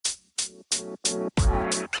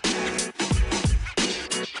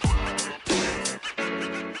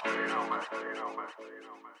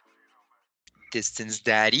Distance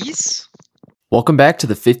Daddies. Welcome back to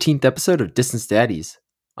the 15th episode of Distance Daddies.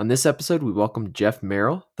 On this episode, we welcome Jeff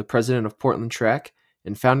Merrill, the president of Portland Track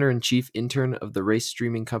and founder and chief intern of the race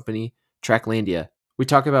streaming company Tracklandia. We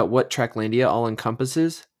talk about what Tracklandia all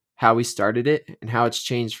encompasses, how we started it, and how it's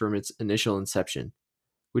changed from its initial inception.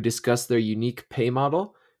 We discuss their unique pay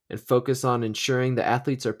model and focus on ensuring the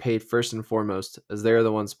athletes are paid first and foremost, as they're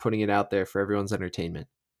the ones putting it out there for everyone's entertainment.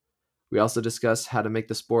 We also discuss how to make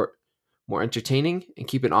the sport more entertaining and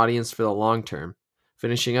keep an audience for the long term,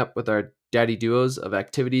 finishing up with our daddy duos of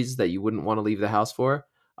activities that you wouldn't want to leave the house for,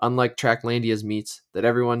 unlike Tracklandia's meets that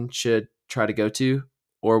everyone should try to go to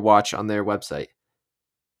or watch on their website.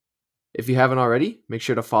 If you haven't already, make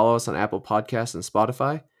sure to follow us on Apple Podcasts and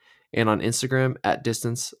Spotify, and on Instagram at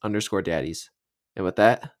distance_daddies. And with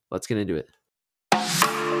that, let's get into it.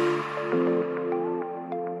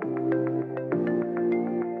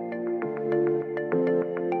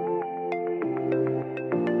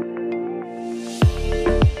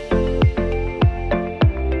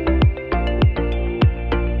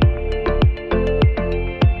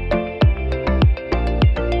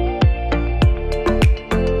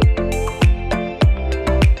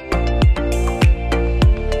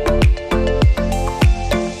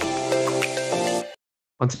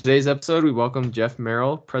 On today's episode, we welcome Jeff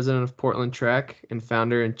Merrill, president of Portland Track and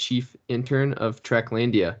founder and chief intern of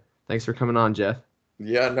Tracklandia. Thanks for coming on, Jeff.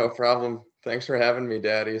 Yeah, no problem. Thanks for having me,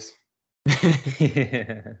 daddies.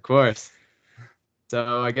 Of course.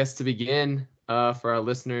 So I guess to begin, for our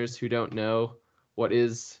listeners who don't know, what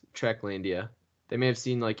is Tracklandia? They may have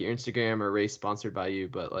seen like your Instagram or race sponsored by you,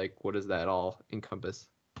 but like, what does that all encompass?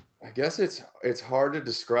 I guess it's hard to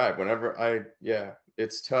describe.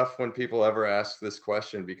 It's tough when people ever ask this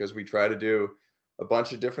question because we try to do a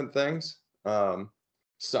bunch of different things.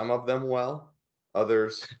 Some of them well,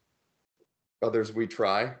 others we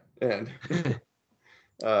try, and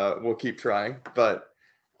we'll keep trying. But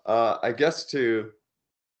I guess to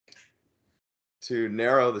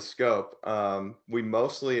narrow the scope, we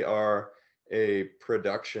mostly are a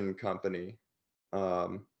production company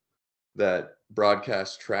that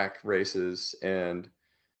broadcasts track races and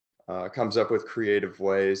comes up with creative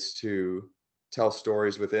ways to tell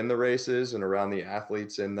stories within the races and around the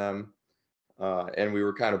athletes in them. And we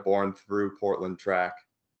were kind of born through Portland Track,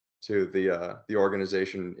 to the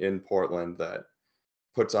organization in Portland that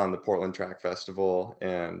puts on the Portland Track Festival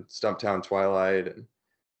and Stumptown Twilight and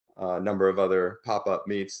a number of other pop-up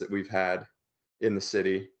meets that we've had in the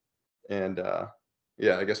city. And I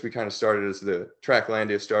guess we kind of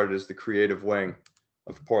Tracklandia started as the creative wing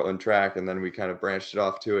of Portland Track, and then we kind of branched it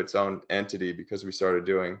off to its own entity because we started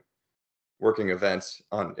doing working events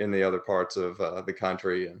in the other parts of the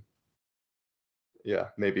country, and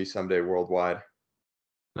maybe someday worldwide.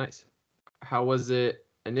 Nice. How was it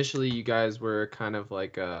initially? You guys were kind of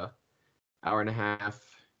like a hour and a half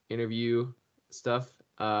interview stuff,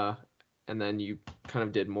 and then you kind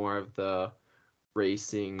of did more of the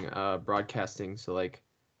racing broadcasting. So like,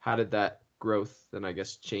 how did that growth then I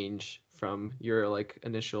guess change from your like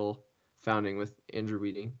initial founding with Andrew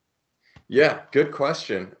Weeding? Yeah, good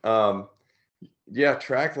question. Tracklandia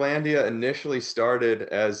initially started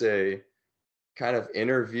as a kind of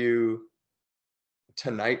interview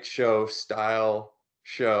Tonight Show style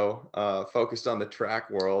show focused on the track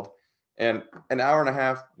world, and an hour and a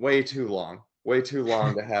half, way too long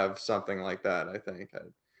to have something like that, I think.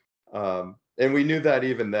 And we knew that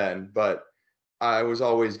even then, but I was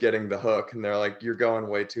always getting the hook, and they're like, you're going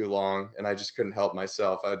way too long, and I just couldn't help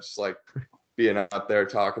myself. I just like being up there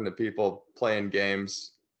talking to people, playing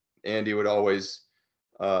games. Andy would always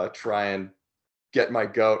try and get my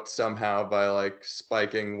goat somehow by like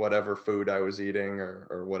spiking whatever food I was eating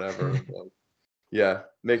or whatever.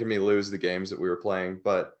 Making me lose the games that we were playing.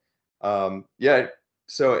 But so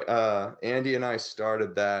Andy and I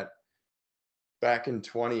started that back in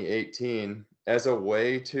 2018 as a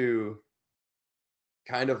way to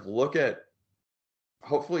kind of look at,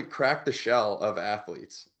 hopefully crack the shell of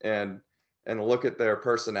athletes and look at their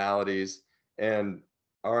personalities. And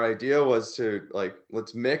our idea was to like,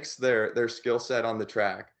 let's mix their skill set on the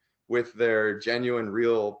track with their genuine,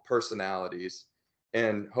 real personalities,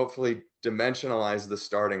 and hopefully dimensionalize the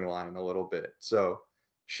starting line a little bit. So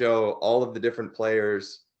show all of the different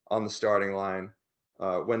players on the starting line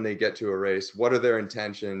when they get to a race. What are their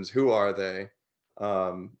intentions? Who are they?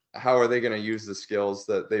 How are they going to use the skills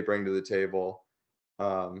that they bring to the table?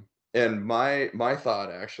 And my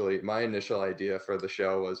thought, actually, my initial idea for the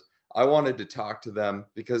show was I wanted to talk to them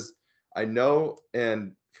because I know,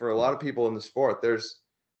 and for a lot of people in the sport,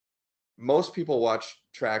 most people watch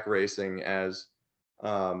track racing as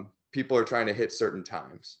people are trying to hit certain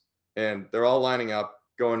times, and they're all lining up,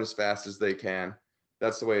 going as fast as they can.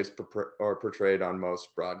 That's the way it's portrayed on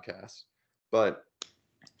most broadcasts. But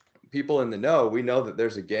people in the know, we know that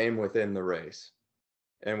there's a game within the race,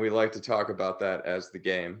 and we like to talk about that as the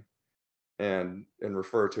game and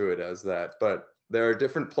refer to it as that. But there are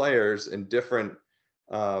different players and different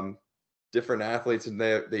athletes, and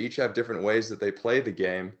they each have different ways that they play the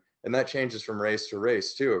game, and that changes from race to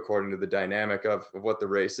race too, according to the dynamic of what the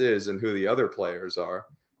race is and who the other players are.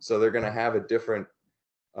 So they're going to have a different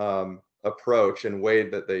approach and way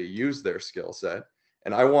that they use their skill set.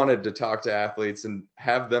 And I wanted to talk to athletes and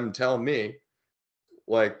have them tell me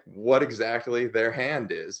like what exactly their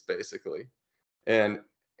hand is, basically. And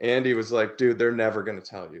Andy was like, dude, they're never going to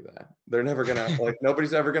tell you that. They're never going to, like,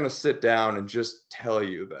 nobody's ever going to sit down and just tell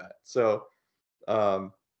you that. So,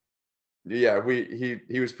 yeah,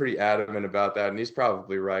 he was pretty adamant about that, and he's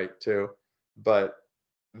probably right too. But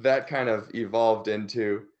that kind of evolved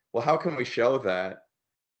into, well, how can we show that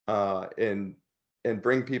and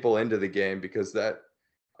bring people into the game? Because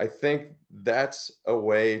I think that's a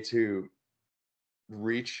way to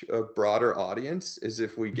reach a broader audience, is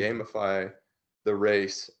if we gamify the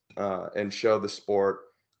race and show the sport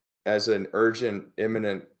as an urgent,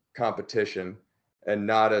 imminent competition, and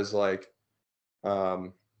not as like,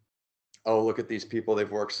 oh, look at these people,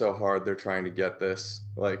 they've worked so hard, they're trying to get this,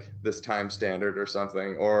 like this time standard or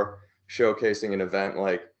something, or showcasing an event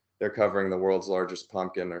like they're covering the world's largest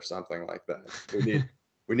pumpkin or something like that.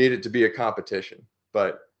 We need it to be a competition.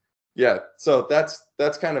 But yeah, so that's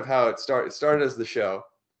kind of how it started. It started as the show.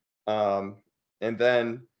 And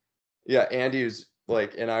then, yeah, Andy was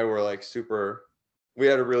like, and I were like we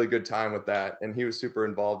had a really good time with that. And he was super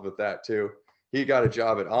involved with that too. He got a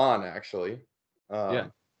job at On, actually. Yeah.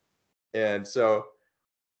 And so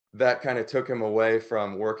that kind of took him away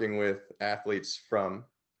from working with athletes from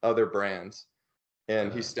other brands.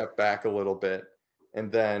 And he stepped back a little bit.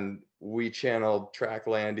 And then we channeled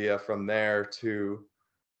Tracklandia from there to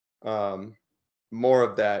more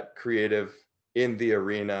of that creative in the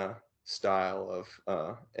arena style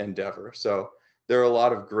of endeavor. So there are a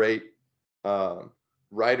lot of great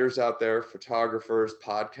writers out there, photographers,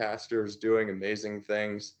 podcasters doing amazing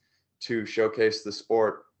things to showcase the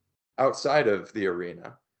sport outside of the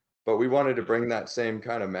arena. But we wanted to bring that same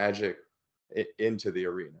kind of magic into the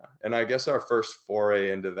arena. And I guess our first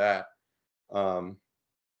foray into that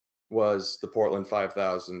was the Portland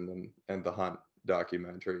 5000 and the Hunt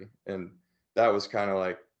documentary. And that was kind of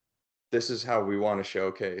like, this is how we want to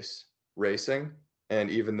showcase racing. And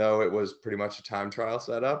even though it was pretty much a time trial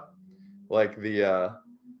setup, like the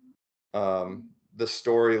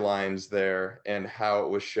storylines there and how it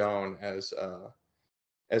was shown as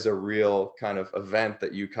a real kind of event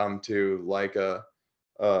that you come to, like a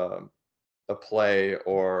play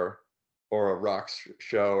or a rock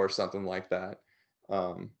show or something like that.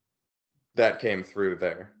 That came through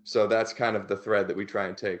there. So that's kind of the thread that we try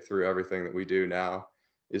and take through everything that we do now,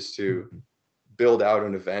 is to build out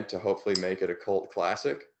an event to hopefully make it a cult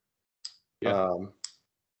classic. Yeah.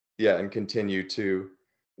 Yeah, and continue to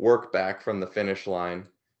work back from the finish line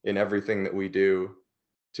in everything that we do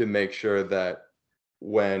to make sure that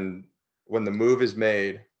when the move is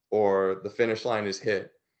made or the finish line is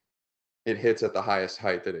hit, it hits at the highest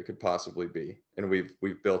height that it could possibly be. And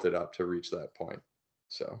we've built it up to reach that point.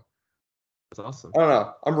 So That's awesome. I don't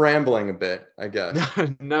know. I'm rambling a bit, I guess.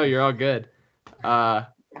 No, you're all good. I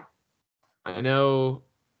know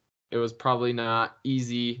it was probably not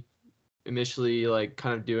easy initially, like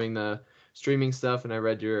kind of doing the streaming stuff, and I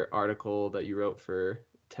read your article that you wrote for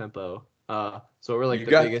Tempo. So what were like You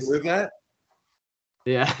the got biggest? through that?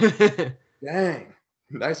 Yeah. Dang.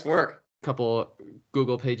 Nice work. Couple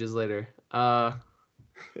Google pages later. Yeah.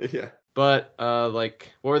 But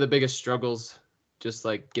like what were the biggest struggles just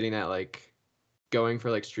like getting that like going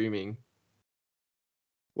for like streaming?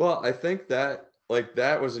 Well, I think that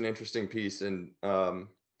that was an interesting piece, and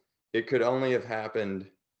it could only have happened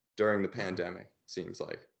during the pandemic, seems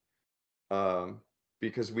like.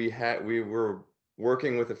 Because we were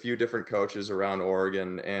working with a few different coaches around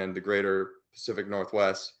Oregon and the greater Pacific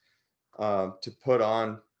Northwest to put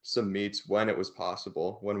on some meets when it was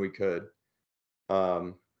possible, when we could.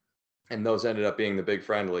 And those ended up being the big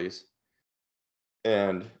friendlies.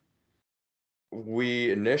 And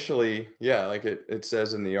we initially, yeah, like it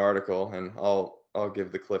says in the article, and I'll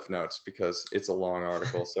give the cliff notes because it's a long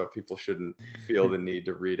article, so people shouldn't feel the need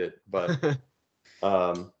to read it. But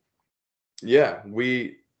yeah,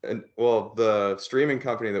 well, the streaming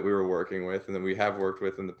company that we were working with and that we have worked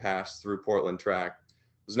with in the past through Portland Track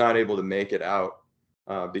was not able to make it out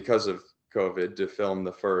because of COVID to film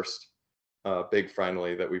the first big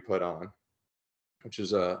friendly that we put on, which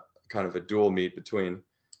is a kind of a dual meet between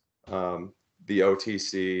the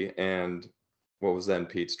OTC and what was then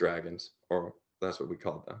Pete's Dragons, or that's what we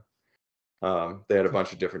called them. They had a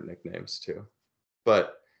bunch of different nicknames too,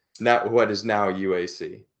 but not what is now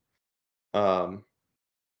UAC.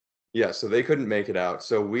 Yeah, so they couldn't make it out.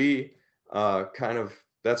 So we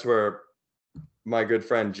that's where my good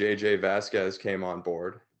friend JJ Vasquez came on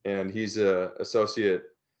board, and he's a associate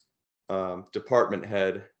department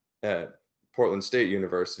head at Portland State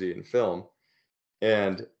University in film.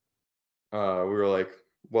 And we were like,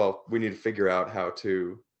 well, we need to figure out how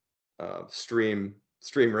to stream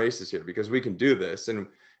races here, because we can do this. And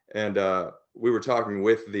we were talking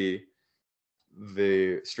with the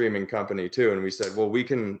streaming company too, and we said, well, we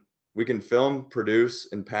can film, produce,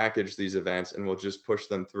 and package these events, and we'll just push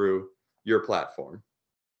them through your platform.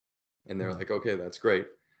 And they're like, okay, that's great.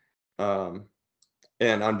 And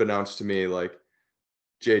unbeknownst to me, like,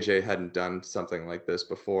 JJ hadn't done something like this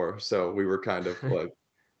before, so we were kind of like,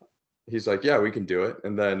 he's like, yeah, we can do it.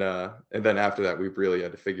 And then after that, we really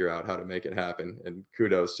had to figure out how to make it happen. And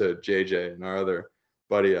kudos to JJ and our other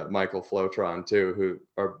buddy Michael Flotron too,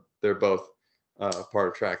 they're both part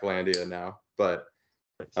of Tracklandia now. But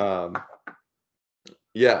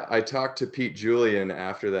yeah, I talked to Pete Julian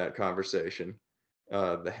after that conversation.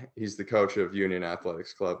 He's the coach of Union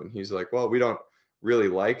Athletics Club, and he's like, well, we don't really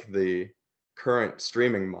like the current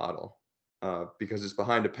streaming model because it's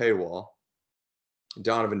behind a paywall.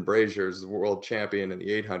 Donovan Brazier is the world champion in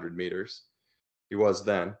the 800 meters. He was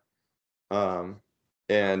then.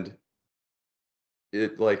 And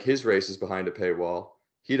it, like, his race is behind a paywall.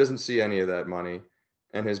 He doesn't see any of that money,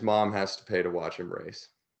 and his mom has to pay to watch him race.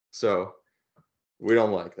 So we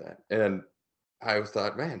don't like that. And I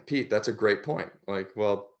thought, man, Pete, that's a great point. Like,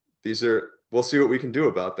 well, we'll see what we can do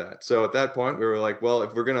about that. So at that point, we were like, well,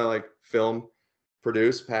 if we're going to like film,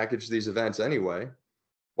 produce, package these events anyway,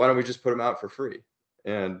 why don't we just put them out for free?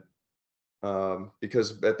 And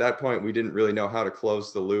because at that point, we didn't really know how to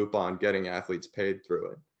close the loop on getting athletes paid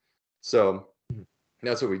through it. So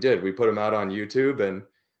that's what we did. We put them out on YouTube, and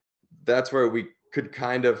that's where we could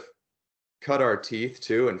kind of cut our teeth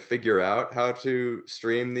too and figure out how to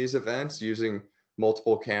stream these events using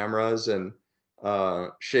multiple cameras and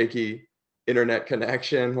shaky internet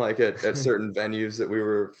connection, like at certain venues that we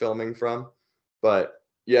were filming from. But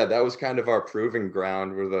yeah, that was kind of our proving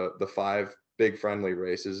ground, were the 5 big friendly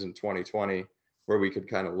races in 2020, where we could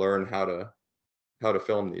kind of learn how to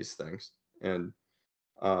film these things. And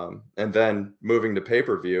then moving to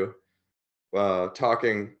pay-per-view,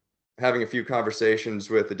 having a few conversations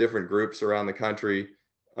with the different groups around the country,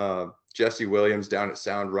 Jesse Williams down at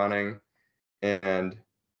Sound Running, and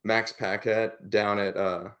Max Paquette down at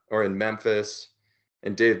or in Memphis,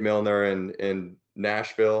 and Dave Milner in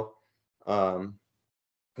Nashville.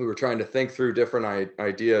 We were trying to think through different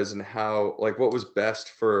ideas and how, like, what was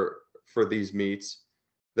best for these meets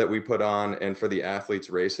that we put on and for the athletes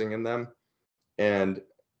racing in them. And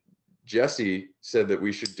Jesse said that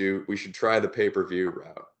we should try the pay-per-view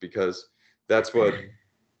route, because that's what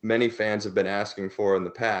many fans have been asking for in the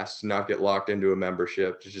past, to not get locked into a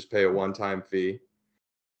membership, to just pay a one-time fee.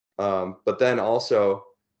 But then also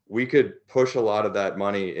we could push a lot of that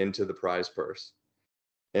money into the prize purse.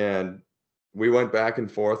 And we went back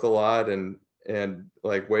and forth a lot and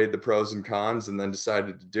like weighed the pros and cons, and then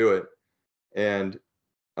decided to do it. And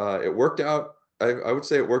it worked out. I would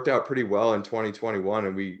say it worked out pretty well in 2021,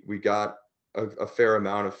 and we got a fair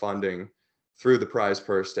amount of funding through the prize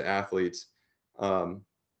purse to athletes, and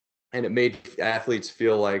it made athletes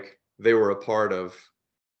feel like they were a part of,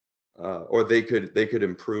 or they could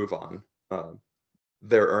improve on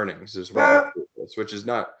their earnings as well, which is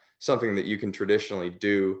not something that you can traditionally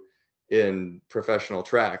do in professional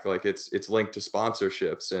track. Like, it's linked to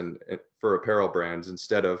sponsorships and for apparel brands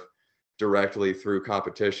instead of directly through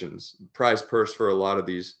competitions. Prize purse for a lot of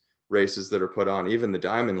these races that are put on, even the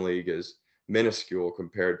Diamond League, is minuscule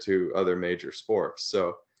compared to other major sports.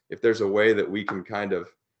 So if there's a way that we can kind of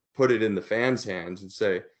put it in the fans' hands and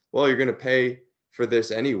say, well, you're going to pay for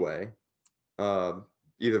this anyway,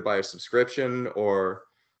 either by a subscription or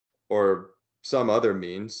some other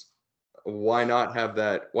means, why not have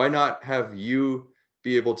that? Why not have you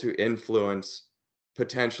be able to influence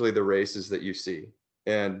potentially the races that you see?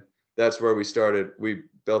 And that's where we started. We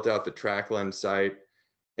built out the Trackland site,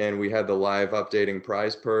 and we had the live updating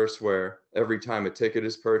prize purse, where every time a ticket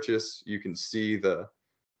is purchased, you can see the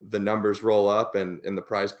numbers roll up and the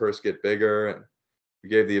prize purse get bigger. And we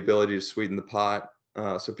gave the ability to sweeten the pot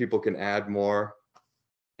so people can add more.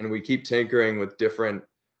 And we keep tinkering with different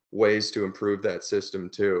ways to improve that system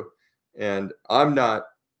too. And I'm not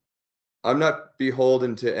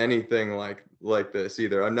beholden to anything like this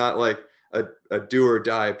either. I'm not like a do or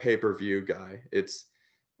die pay-per-view guy. It's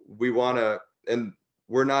we want to, and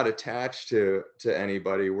we're not attached to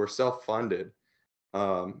anybody. We're self-funded.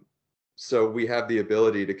 Um, so we have the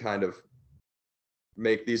ability to kind of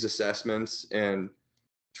make these assessments and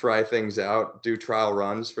try things out, do trial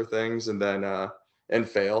runs for things, and then and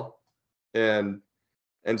fail and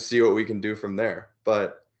see what we can do from there.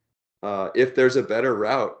 But if there's a better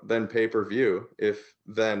route than pay-per-view, if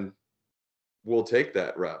then we'll take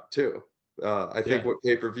that route too. I think Yeah. what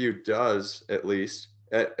pay-per-view does, at least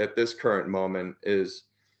at this current moment, is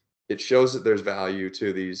it shows that there's value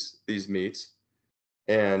to these meats,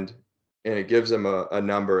 and it gives them a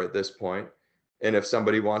number at this point. And if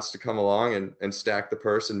somebody wants to come along and stack the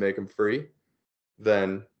purse and make them free,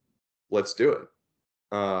 then let's do it.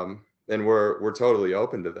 And we're totally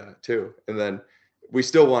open to that too. And then we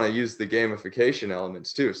still want to use the gamification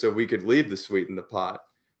elements too, so we could leave the sweet in the pot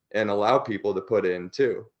and allow people to put in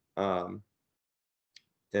too, and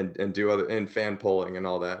do other and fan polling and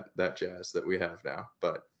all that jazz that we have now.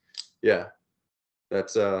 But yeah,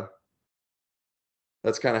 that's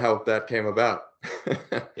that's kind of how that came about.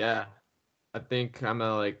 Yeah. I think I'm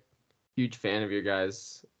a like huge fan of your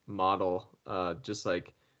guys' model. Just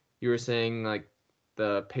like you were saying, like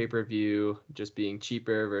the pay-per-view just being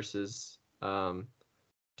cheaper versus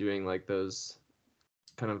doing like those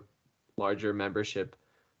kind of larger membership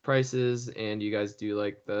prices, and you guys do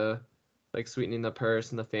like the like sweetening the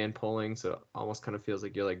purse and the fan polling, so it almost kind of feels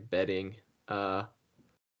like you're like betting uh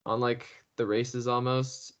on like the races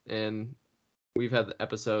almost. And we've had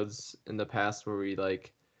episodes in the past where we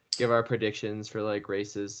like give our predictions for like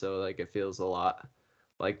races, so like it feels a lot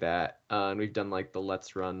like that. And we've done like the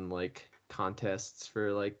let's run like contests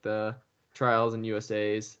for like the trials and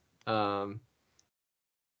USA's.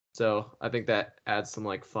 So I think that adds some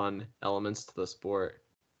like fun elements to the sport.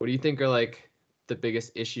 What do you think are like the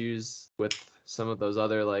biggest issues with some of those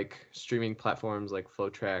other like streaming platforms like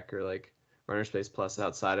FlowTrack or like Runner Space Plus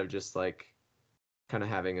outside of just like kind of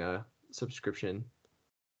having a subscription?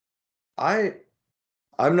 I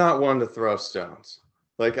I'm not one to throw stones.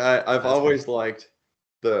 Like I've That's fair. always liked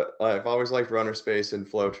Runner Space and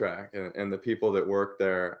Flow Track and the people that work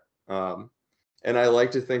there. And I like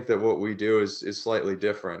to think that what we do is slightly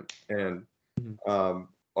different. And Mhm.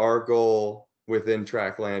 our goal within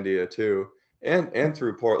Tracklandia too, and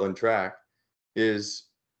through Portland Track, is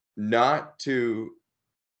not to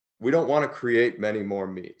we don't want to create many more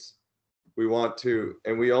meets. We want to,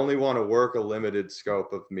 and we only want to work a limited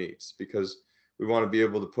scope of meets because we want to be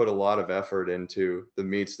able to put a lot of effort into the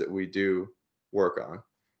meets that we do work on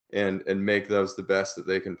and make those the best that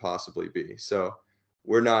they can possibly be. So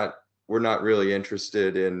we're not we're not really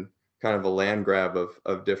interested in kind of a land grab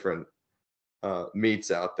of different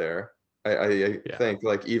meets out there. I Yeah. think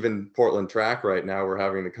like even Portland Track right now, we're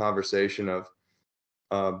having the conversation of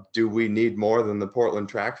do we need more than the Portland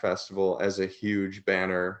Track Festival as a huge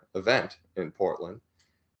banner event in Portland?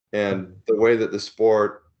 And Mhm. the way that the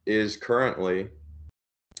sport is currently,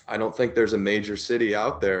 I don't think there's a major city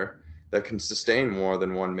out there that can sustain more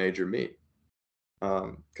than one major meet.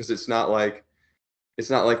 Because it's not like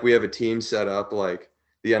we have a team set up like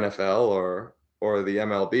the NFL or the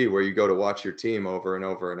MLB where you go to watch your team over and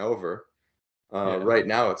over and over. Yeah. Right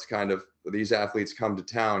now, it's kind of these athletes come to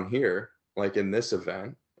town here, like in this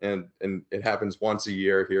event, and it happens once a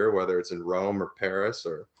year here, whether it's in Rome or Paris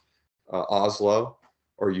or Oslo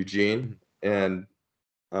or Eugene, Mhm.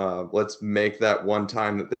 and let's make that one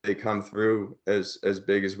time that they come through as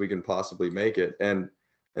big as we can possibly make it, and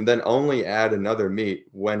then only add another meet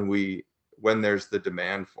when there's the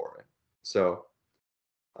demand for it. So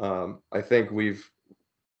I think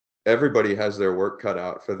everybody has their work cut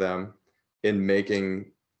out for them in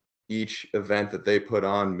making each event that they put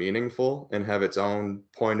on meaningful and have its own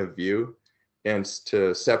point of view and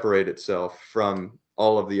to separate itself from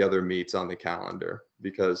all of the other meets on the calendar,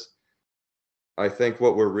 because I think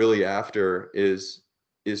what we're really after is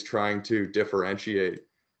trying to differentiate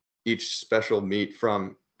each special meet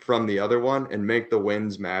from the other one and make the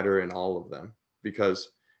wins matter in all of them.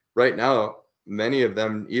 Because right now, many of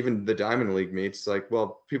them, even the Diamond League meets, like,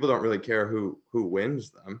 well, people don't really care who wins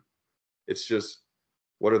them. It's just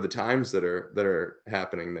what are the times that are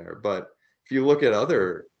happening there. But if you look at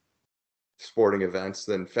other sporting events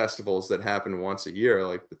than festivals that happen once a year,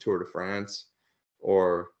 like the Tour de France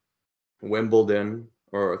or Wimbledon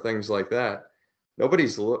or things like that,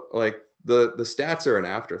 like the stats are an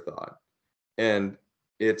afterthought, and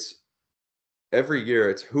it's every year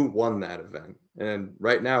it's who won that event. And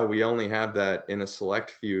right now we only have that in a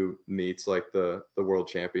select few meets like the World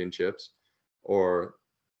Championships, or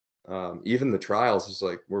even the trials is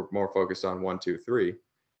like we're more focused on 1, 2, 3.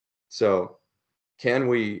 So can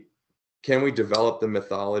we develop the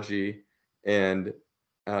mythology and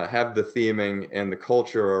have the theming and the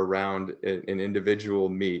culture around an individual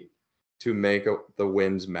meet to make the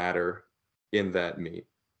wins matter in that meet,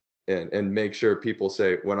 and make sure people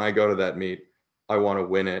say, when I go to that meet, I want to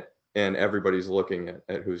win it, and everybody's looking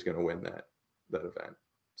at who's going to win that event.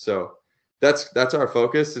 So that's our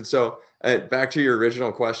focus. And so back to your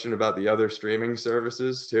original question about the other streaming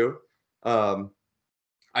services too.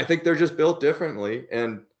 I think they're just built differently,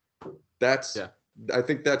 and that's Yeah. I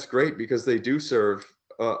think that's great because they do serve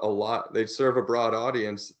a lot. They serve a broad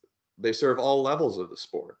audience. They serve all levels of the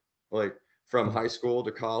sport, like from high school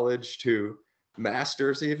to college to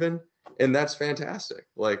masters even, and that's fantastic.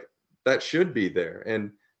 Like that should be there,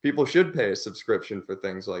 and people should pay a subscription for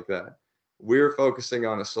things like that. We're focusing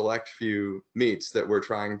on a select few meets that we're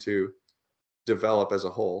trying to develop as a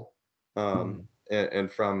whole,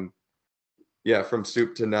 and from from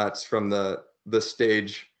soup to nuts, from the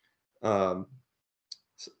stage, um,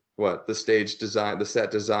 the stage design, the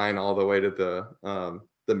set design, all the way to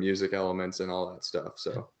the music elements and all that stuff.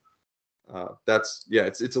 So that's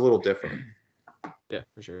it's a little different. Yeah,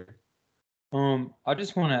 for sure. I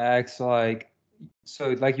just want to ask, like,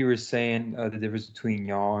 so like you were saying, the difference between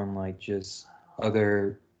y'all and like just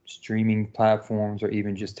other streaming platforms or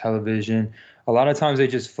even just television. A lot of times they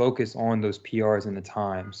just focus on those PRs and the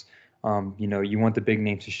times. You know, you want the big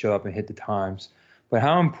names to show up and hit the times. But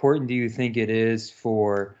how important do you think it is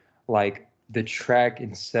for like the track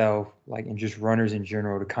itself, like, and just runners in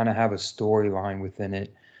general, to kind of have a storyline within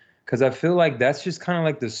it? Because I feel like that's just kind of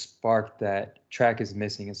like the spark that track is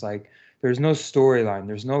missing. It's like there's no storyline,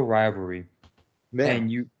 there's no rivalry, Man,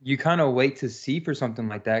 and you kind of wait to see for something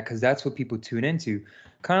like that because that's what people tune into.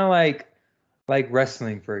 Kind of like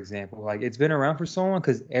wrestling, for example. Like it's been around for so long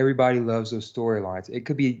because everybody loves those storylines. It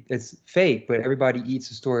could be it's fake, but everybody eats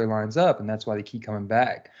the storylines up, and that's why they keep coming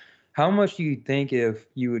back. How much do you think if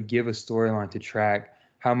you would give a storyline to track,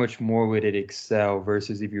 how much more would it excel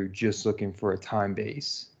versus if you're just looking for a time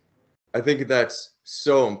base? I think that's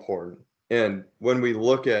so important. And when we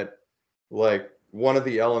look at, like, one of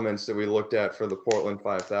the elements that we looked at for the Portland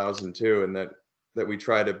 5000 too, and that we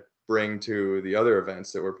try to bring to the other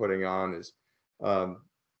events that we're putting on is,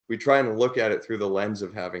 we try and look at it through the lens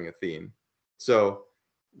of having a theme. So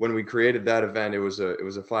when we created that event, it was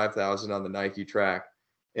a 5000 on the Nike track,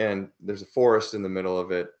 and there's a forest in the middle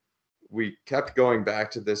of it. We kept going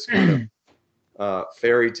back to this kind of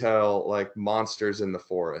fairy tale, like monsters in the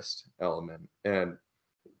forest element, and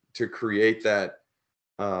to create that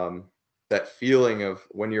that feeling of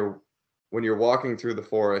when you're walking through the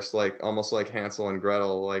forest, like almost like Hansel and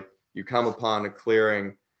Gretel, like you come upon a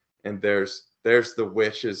clearing and there's the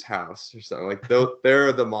witch's house or something. Like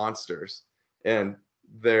they're the monsters, and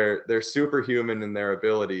they're superhuman in their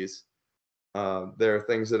abilities. There are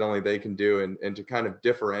things that only they can do, and to kind of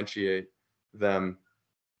differentiate them.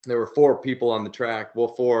 There were 4 people on the track.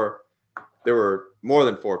 Well, there were more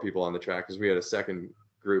than 4 people on the track because we had a second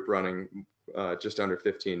group running just under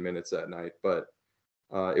 15 minutes that night. But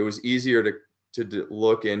it was easier to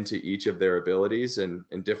look into each of their abilities and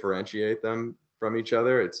differentiate them from each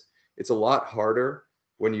other. It's a lot harder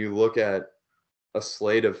when you look at a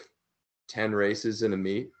slate of 10 races in a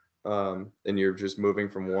meet, and you're just moving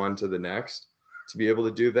from one to the next to be able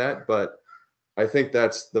to do that. But I think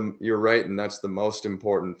you're right, and that's the most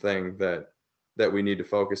important thing that we need to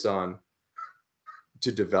focus on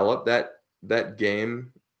to develop that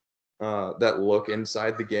game, that look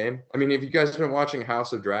inside the game. I mean, have you guys been watching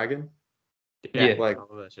House of Dragon? Yeah. Like, I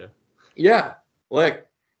love that show. yeah, like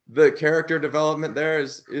the character development there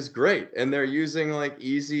is great, and they're using like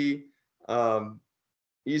easy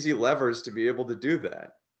levers to be able to do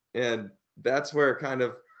that. And that's where kind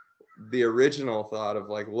of the original thought of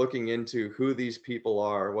like looking into who these people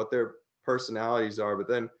are, what their personalities are, but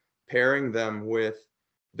then pairing them with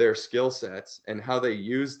their skill sets and how they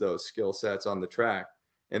use those skill sets on the track.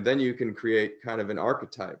 And then you can create kind of an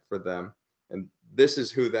archetype for them. And this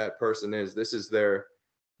is who that person is. This is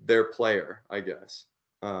their player, I guess.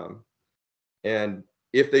 And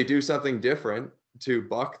if they do something different to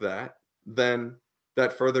buck that, then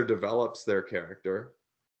that further develops their character.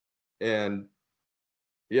 And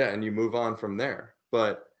and you move on from there.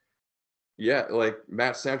 But yeah, like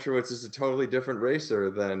Matt Centrowitz is a totally different racer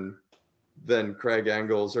than Craig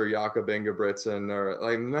Engels or Jakob Ingebrigtsen, or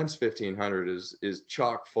like men's 1500 is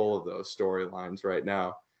chock full of those storylines right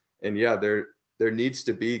now. And yeah, there needs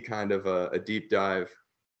to be kind of a deep dive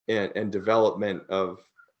and development of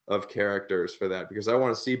characters for that, because I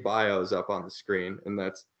want to see bios up on the screen, and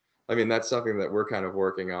that's something that we're kind of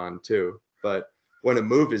working on too. But when a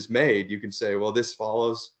move is made, you can say, well, this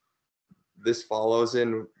follows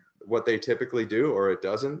in what they typically do, or it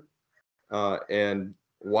doesn't. And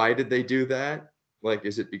why did they do that? Like,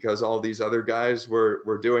 is it because all these other guys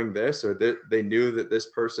were doing this, or they knew that this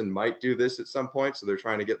person might do this at some point, so they're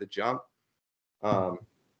trying to get the jump?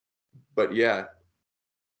 But yeah,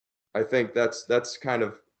 I think that's kind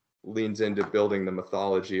of leans into building the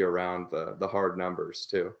mythology around the hard numbers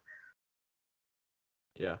too.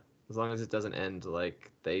 Yeah, as long as it doesn't end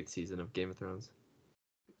like the 8th season of Game of Thrones.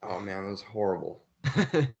 Oh man, that was horrible.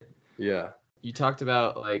 Yeah. You talked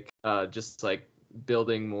about like just like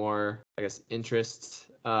building more, I guess, interest,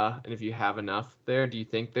 and if you have enough there, do you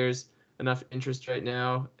think there's enough interest right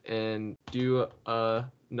now and do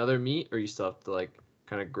another meet, or you still have to like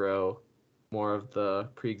kind of grow more of the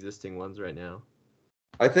pre-existing ones right now?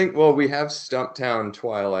 I think, well, we have Stumptown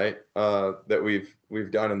Twilight that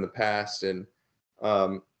we've done in the past, and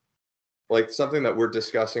like something that we're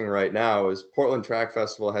discussing right now is Portland Track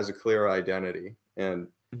Festival has a clear identity, and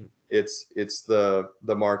Mhm. it's the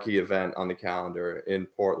marquee event on the calendar in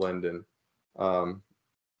Portland,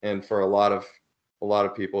 and for a lot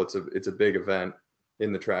of people, it's a big event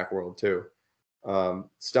in the track world too.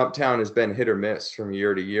 Stumptown has been hit or miss from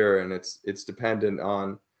year to year, and it's dependent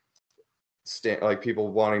on like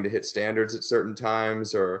people wanting to hit standards at certain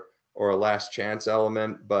times, or a last chance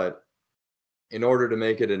element. But in order to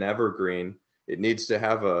make it an evergreen, it needs to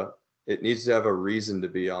have a reason to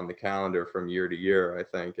be on the calendar from year to year, I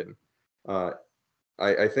think. And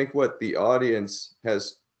I think what the audience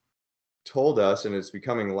has told us, and it's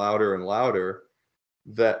becoming louder and louder,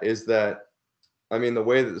 that I mean, the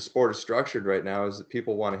way that the sport is structured right now is that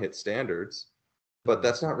people want to hit standards, but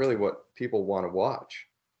that's not really what people want to watch.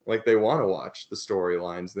 Like, they want to watch the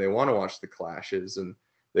storylines, they want to watch the clashes, and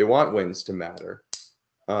they want wins to matter.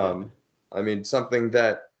 I mean, something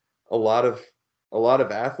that a lot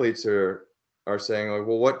of athletes are saying, like,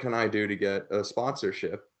 well, what can I do to get a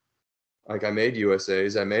sponsorship? Like, I made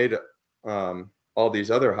USAs, I made all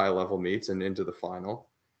these other high level meets and into the final,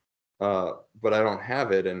 but I don't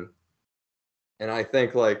have it. And I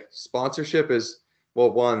think like sponsorship is, well,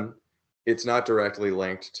 one, it's not directly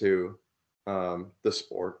linked to the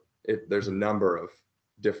sport. There's a number of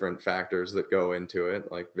different factors that go into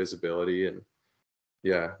it, like visibility and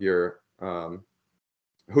your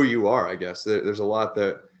who you are, I guess. There's a lot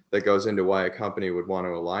that goes into why a company would want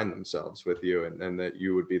to align themselves with you, and that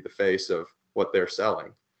you would be the face of what they're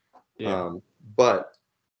selling. But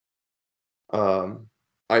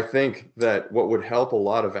I think that what would help a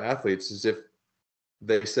lot of athletes is if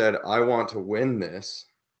they said, I want to win this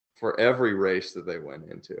for every race that they went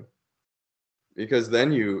into. Because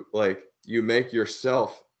then you make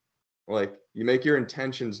yourself, like, you make your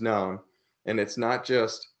intentions known, and it's not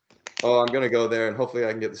just, oh, I'm going to go there and hopefully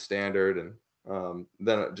I can get the standard, and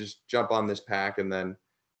then just jump on this pack and then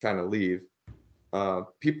kind of leave.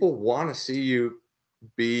 People want to see you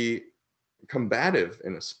be combative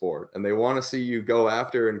in a sport, and they want to see you go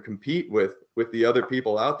after and compete with the other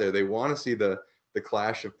people out there. They want to see the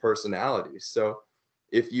clash of personalities. So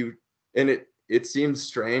if you, and it seems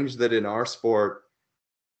strange that in our sport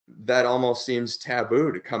that almost seems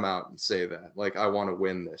taboo to come out and say that, like, I want to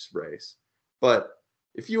win this race. But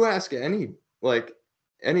if you ask any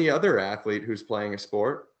other athlete who's playing a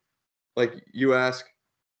sport, like you ask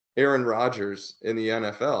Aaron Rodgers in the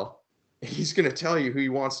NFL, he's going to tell you he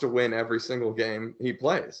wants to win every single game he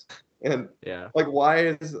plays. And like, why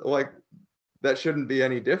is, like, that shouldn't be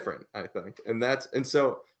any different, I think. And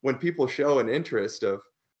so when people show an interest of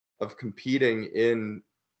competing in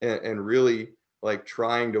and really like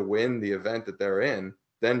trying to win the event that they're in,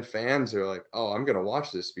 then fans are like, oh, I'm going to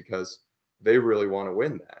watch this because they really want to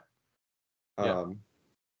win that.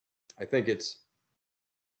 I think it's,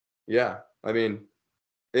 I mean,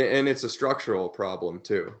 and it's a structural problem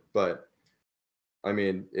too, but I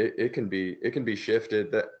mean, it can be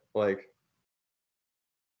shifted, that like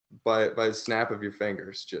by the snap of your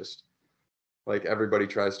fingers. Just like everybody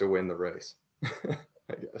tries to win the race. I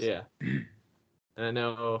guess. And I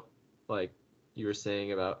know, like you were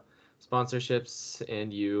saying about sponsorships,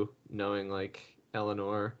 and you knowing like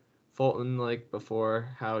Eleanor Fulton, like before,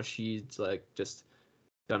 how she's like just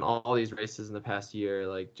done all these races in the past year,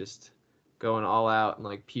 like just going all out and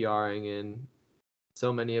like PRing in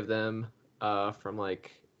so many of them, from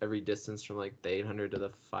like every distance from like the 800 to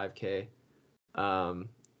the 5K.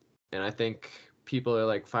 And I think people are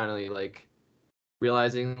like finally like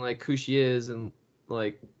realizing like who she is, and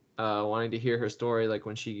like wanting to hear her story, like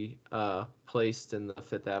when she placed in the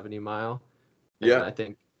Fifth Avenue Mile. And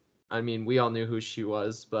Yeah. I mean, we all knew who she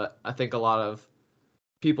was, but I think a lot of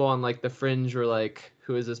people on like the fringe were like,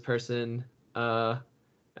 "Who is this person?"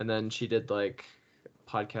 And then she did like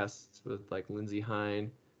podcasts with like Lindsey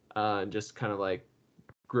Hine, and just kind of like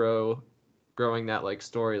growing that like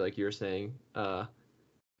story, like you were saying,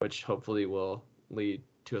 which hopefully will lead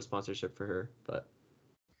to a sponsorship for her. But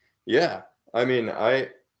Yeah. I mean,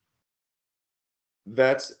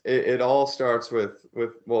 it all starts with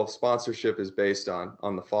well, sponsorship is based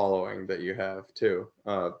on the following that you have too,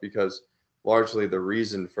 because largely the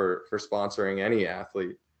reason for sponsoring any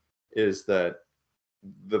athlete is that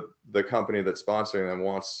the company that's sponsoring them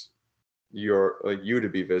wants you to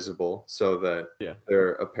be visible so that yeah.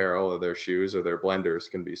 their apparel or their shoes or their blenders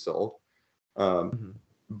can be sold. um, Mhm.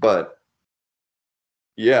 but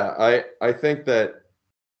yeah, I think that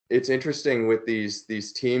it's interesting with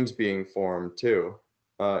these teams being formed too,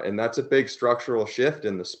 and that's a big structural shift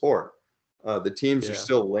in the sport. The teams are Yeah.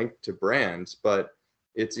 still linked to brands, but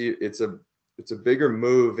it's a bigger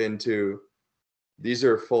move into these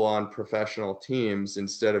are full-on professional teams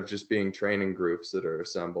instead of just being training groups that are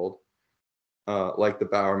assembled, like the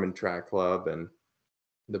Bowerman Track Club and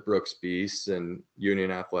the Brooks Beasts and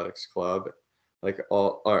Union Athletics Club, like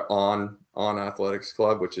all are on Athletics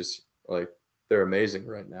Club, which is like they're amazing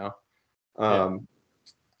right now. Yeah. Um,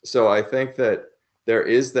 so I think that there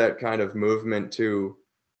is that kind of movement to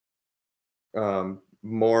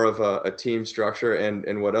more of a team structure,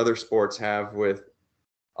 and what other sports have with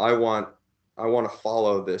I want I want to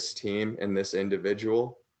follow this team and this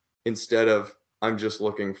individual instead of I'm just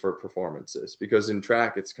looking for performances, because in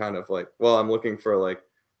track it's kind of like, well, I'm looking for like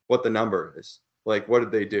what the number is, like what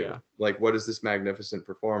did they do, Yeah. like what is this magnificent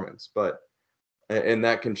performance. But and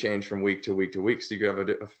that can change from week to week to week, so you could have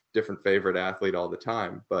a different favorite athlete all the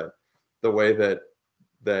time. But the way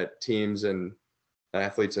that teams and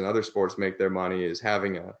athletes in other sports make their money is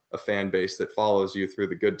having a fan base that follows you through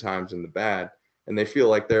the good times and the bad, and they feel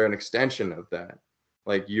like they're an extension of that.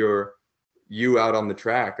 Like you out on the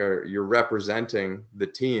track, or you're representing the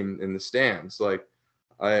team in the stands. Like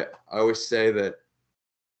I always say that,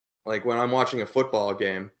 like when I'm watching a football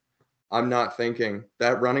game, I'm not thinking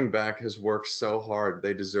that running back has worked so hard,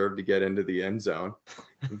 they deserve to get into the end zone.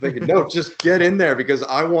 I'm thinking, no, just get in there because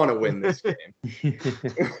I want to win this game.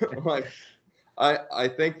 Like I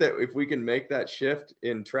think that if we can make that shift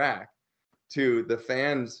in track to the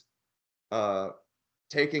fans uh,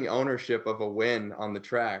 taking ownership of a win on the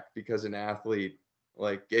track because an athlete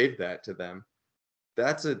like gave that to them,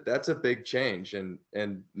 that's a big change, and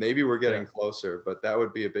maybe we're getting Yeah. closer, but that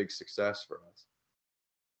would be a big success for us,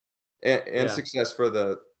 and Yeah. success for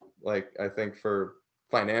the, like, I think for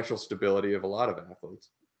financial stability of a lot of athletes.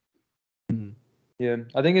 Mhm. Yeah,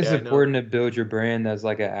 I think it's Yeah, I know. important to build your brand as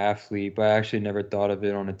like an athlete, but I actually never thought of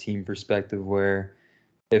it on a team perspective where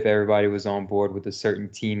if everybody was on board with a certain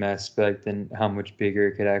team aspect and how much bigger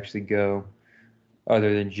it could actually go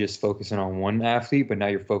other than just focusing on one athlete, but now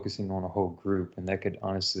you're focusing on a whole group, and that could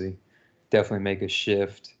honestly definitely make a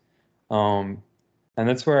shift. Um, and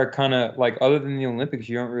that's where I kind of like, other than the Olympics,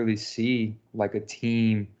 you don't really see like a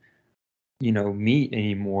team, meet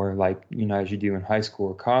anymore, like, as you do in high school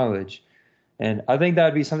or college. And I think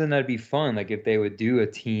that'd be something that'd be fun, like if they would do a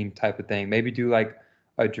team type of thing, maybe do like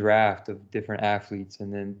a draft of different athletes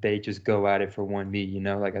and then they just go at it for one meet,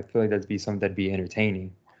 like I feel like that'd be something that'd be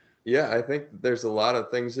entertaining. Yeah, I think there's a lot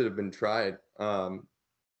of things that have been tried.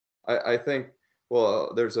 I think,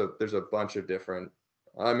 well, there's a bunch of different.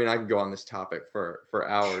 I mean, I can go on this topic for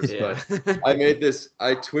hours, Yeah. but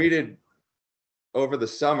I tweeted over the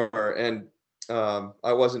summer, and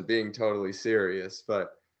I wasn't being totally serious,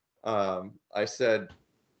 but I said,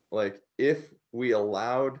 like, if we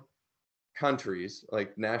allowed countries,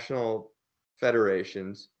 like national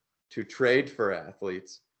federations, to trade for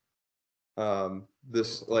athletes,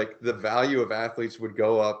 this like the value of athletes would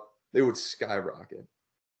go up, they would skyrocket,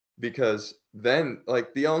 because then,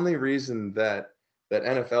 like, the only reason that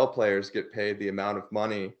NFL players get paid the amount of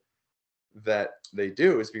money that they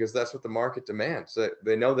do is because that's what the market demands. So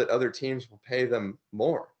they know that other teams will pay them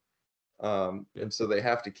more, Yeah. and so they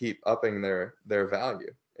have to keep upping their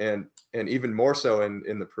value, and even more so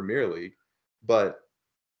in the Premier League. But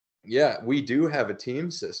yeah, we do have a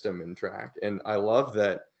team system in track, and I love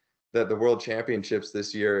that the World Championships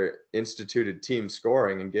this year instituted team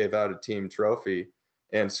scoring and gave out a team trophy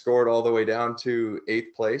and scored all the way down to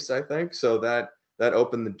 8th place, I think. So that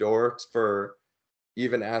opened the door for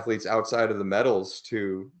even athletes outside of the medals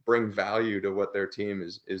to bring value to what their team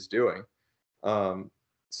is doing. Um,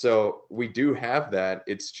 so we do have that.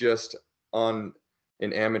 It's just on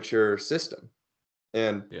an amateur system.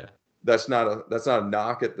 And Yeah. that's not a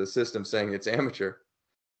knock at the system saying it's amateur.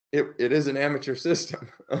 It is an amateur system.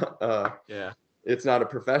 Yeah. It's not a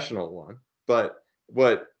professional one. But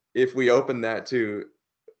if we open that to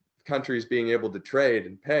countries being able to trade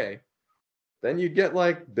and pay, then you get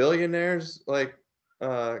like billionaires like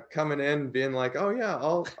coming in being like, oh yeah,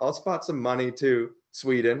 I'll spot some money to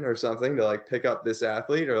Sweden or something to like pick up this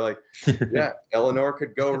athlete, or like, yeah, Eleanor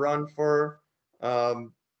could go run for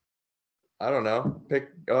I don't know,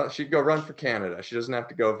 she'd go run for Canada. She doesn't have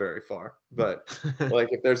to go very far. But like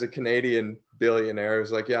if there's a Canadian billionaire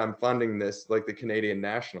who's like, yeah, I'm funding this, like the Canadian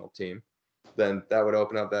national team, then that would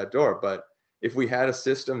open up that door. But if we had a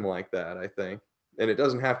system like that, I think, and it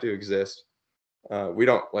doesn't have to exist,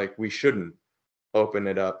 we shouldn't open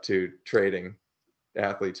it up to trading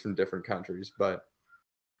athletes from different countries. But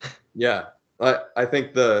yeah, I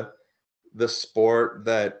think the sport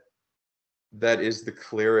that is the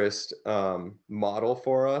clearest model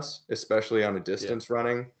for us, especially on a distance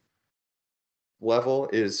running level,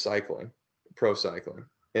 is cycling, pro cycling.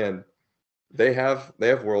 And they have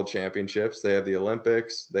world championships, they have the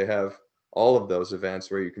Olympics, they have all of those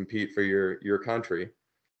events where you compete for your country,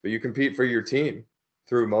 but you compete for your team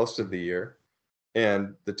through most of the year.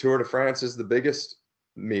 And the Tour de France is the biggest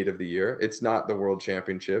meet of the year. It's not the world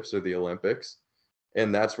championships or the Olympics.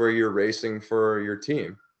 And that's where you're racing for your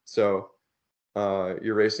team. So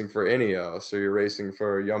you're racing for Ineos, or you're racing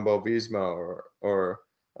for Jumbo Visma, or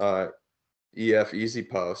EF Easy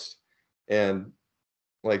Post, and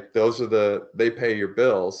like they pay your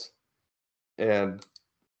bills, and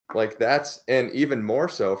like and even more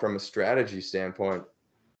so from a strategy standpoint.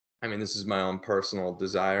 I mean, this is my own personal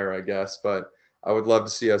desire, I guess, but I would love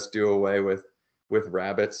to see us do away with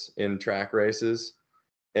rabbits in track races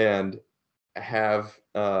and have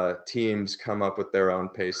teams come up with their own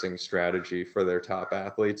pacing strategy for their top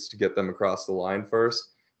athletes to get them across the line first,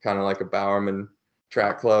 kind of like a Bowerman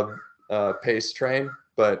Track Club pace train.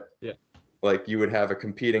 But like you would have a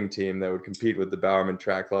competing team that would compete with the Bowerman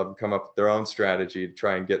Track Club and come up with their own strategy to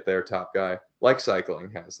try and get their top guy. Like cycling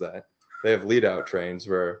has that. They have lead out trains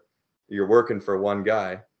where you're working for one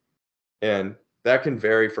guy, and that can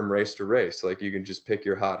vary from race to race. Like you can just pick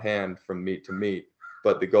your hot hand from meet to meet,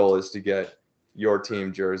 but the goal is to get your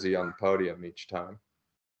team jersey on the podium each time.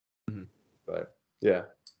 Mm-hmm. But yeah,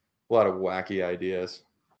 a lot of wacky ideas.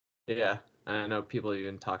 Yeah, I know people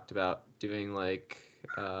even talked about doing like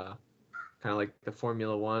kind of like the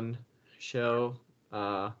Formula One show,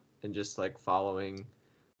 and just like following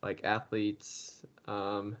like athletes,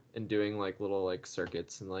 and doing like little like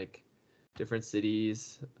circuits in like different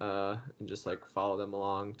cities, and just like follow them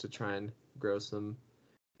along to try and grow some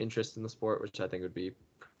interest in the sport, which I think would be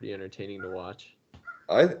pretty entertaining to watch.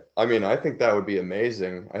 I mean, I think that would be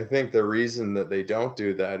amazing. I think the reason that they don't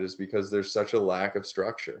do that is because there's such a lack of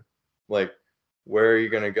structure. Like, where are you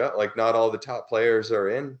going to go? Like, not all the top players are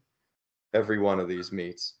in every one of these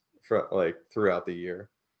meets throughout the year.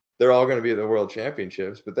 They're all going to be at the World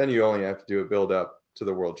Championships, but then you only have to do a build up to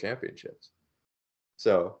the World Championships.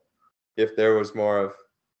 So, if there was more of,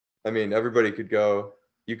 I mean, everybody could go.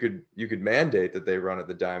 You could mandate that they run at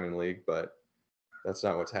the Diamond League, but that's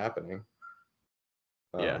not what's happening.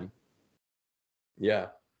 Yeah.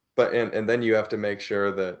 But and then you have to make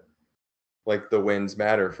sure that like the wins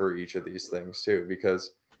matter for each of these things too,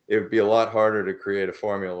 because it would be a lot harder to create a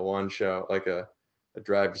Formula One show, like a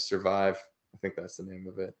Drive to Survive. I think that's the name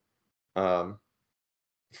of it.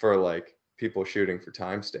 For like people shooting for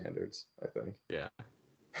time standards, I think. Yeah.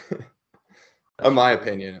 In my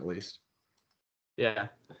opinion, at least. Yeah.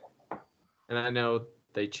 And I know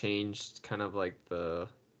they changed kind of like the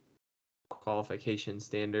qualification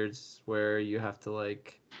standards where you have to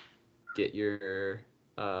like get your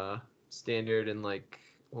standard in like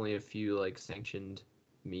only a few like sanctioned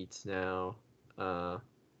meets now,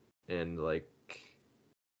 and like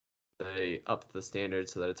they upped the standard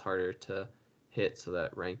so that it's harder to hit, so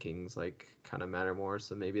that rankings like kind of matter more,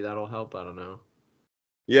 so maybe that'll help. I don't know.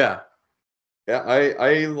 Yeah,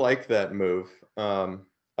 I like that move.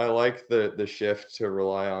 I like the shift to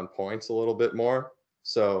rely on points a little bit more,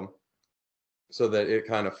 so that it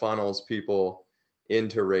kind of funnels people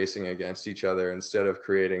into racing against each other instead of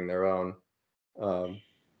creating their own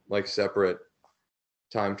like separate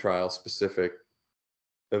time trial specific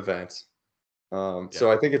events. So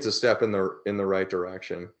I think it's a step in the right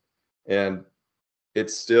direction, and it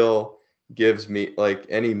still gives me like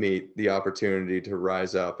any meet the opportunity to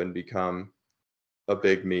rise up and become a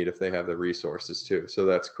big meet if they have the resources too. So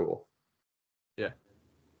that's cool. Yeah.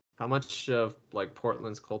 How much of like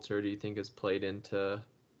Portland's culture do you think has played into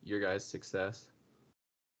your guys' success?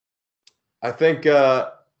 I think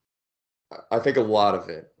a lot of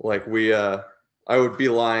it. Like I would be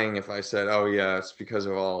lying if I said, "Oh yeah, it's because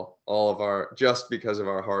of all of our just because of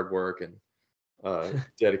our hard work and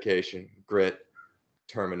dedication, grit,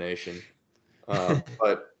 determination."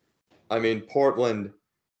 But I mean, Portland,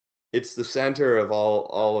 it's the center of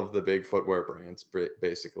all of the big footwear brands,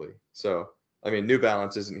 basically. So I mean, New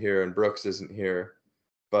Balance isn't here and Brooks isn't here,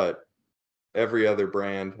 but every other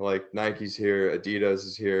brand like Nike's here, Adidas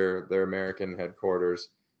is here, their American headquarters.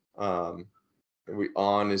 Um,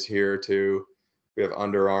 On is here too. We have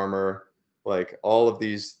Under Armour, like all of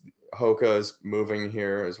these. Hoka is moving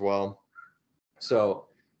here as well. So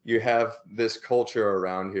you have this culture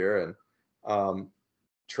around here, and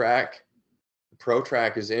track, pro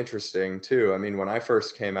track is interesting too. I mean, when I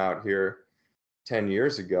first came out here 10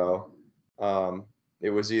 years ago, it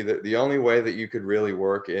was either the only way that you could really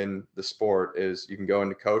work in the sport is you can go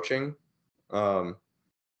into coaching,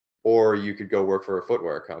 or you could go work for a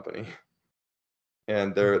footwear company.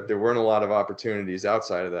 And there weren't a lot of opportunities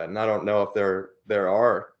outside of that. And I don't know if there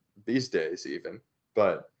are these days even,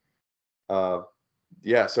 but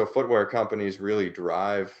yeah, so footwear companies really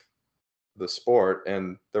drive the sport,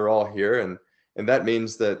 and they're all here, and that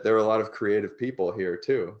means that there are a lot of creative people here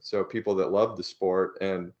too. So people that love the sport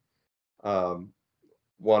and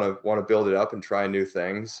want to build it up and try new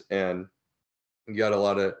things. And you got a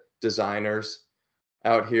lot of designers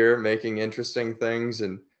out here making interesting things.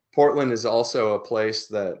 And Portland is also a place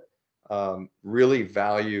that really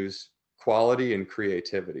values quality and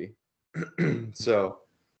creativity. So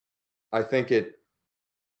I think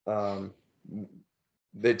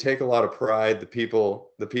they take a lot of pride. The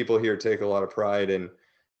people here take a lot of pride in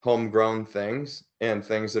homegrown things and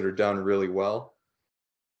things that are done really well.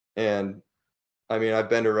 And I mean, I've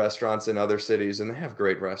been to restaurants in other cities and they have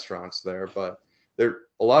great restaurants there, but a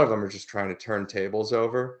lot of them are just trying to turn tables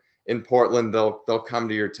over. In Portland, they'll come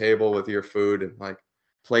to your table with your food and like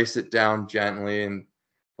place it down gently and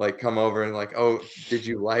like come over and like, "Oh, did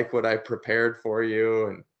you like what I prepared for you?"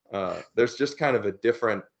 And there's just kind of a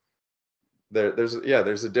different there's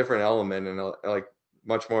a different element and like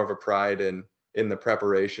much more of a pride in the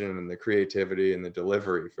preparation and the creativity and the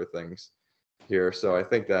delivery for things here. So I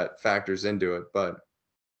think that factors into it. But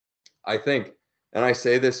I think, and I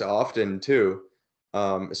say this often too,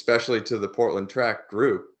 especially to the Portland track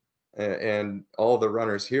group and all the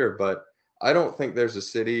runners here, but I don't think there's a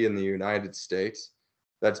city in the United States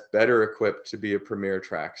that's better equipped to be a premier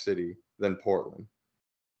track city than Portland.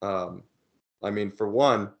 I mean, for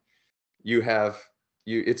one,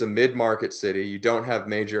 it's a mid-market city. You don't have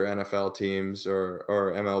major NFL teams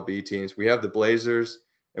or MLB teams. We have the Blazers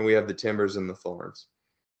and we have the Timbers and the Thorns.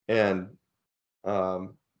 And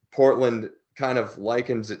Portland kind of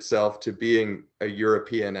likens itself to being a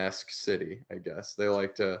European-esque city, I guess.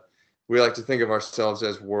 We like to think of ourselves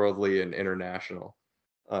as worldly and international.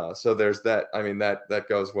 So there's that. I mean, that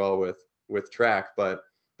goes well with track, but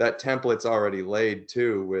that template's already laid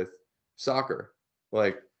too with soccer.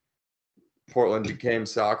 Like Portland became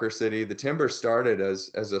soccer city. The Timbers started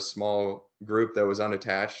as a small group that was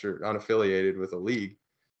unattached or unaffiliated with a league,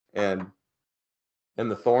 and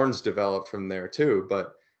the Thorns developed from there too.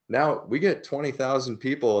 But now we get 20,000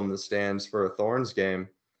 people in the stands for a Thorns game,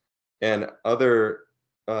 and other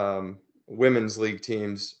women's league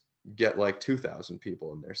teams get like 2,000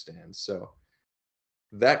 people in their stands. So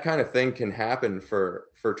that kind of thing can happen for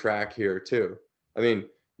track here too. I mean,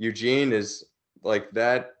 Eugene is like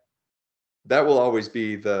that. That will always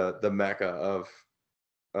be the mecca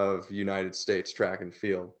of United States track and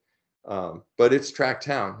field. But it's track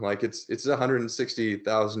town. Like it's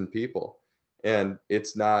 160,000 people, and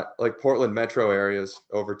it's not like Portland metro areas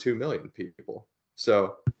over 2 million people.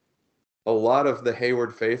 So a lot of the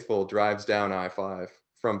Hayward faithful drives down I-5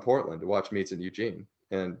 from Portland to watch meets in Eugene,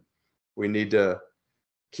 and we need to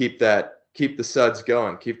keep the suds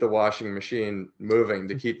going, keep the washing machine moving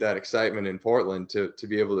to keep that excitement in Portland to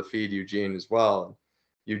be able to feed Eugene as well.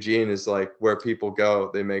 Eugene is like where people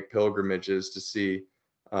go. They make pilgrimages to see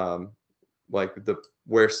like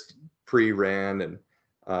where Pre ran and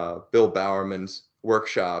Bill Bowerman's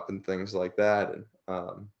workshop and things like that. And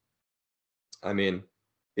I mean,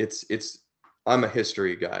 it's I'm a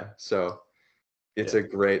history guy, so it's a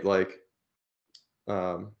great like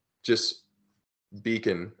just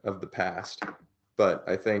beacon of the past. But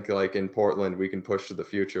I think like in Portland, we can push to the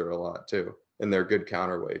future a lot too, and they're good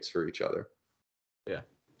counterweights for each other. Yeah.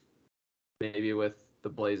 Maybe with the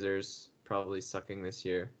Blazers probably sucking this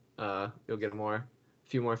year, you'll get a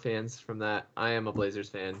few more fans from that. I am a Blazers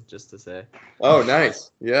fan, just to say. Oh,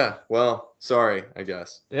 nice. Yeah. Well, sorry, I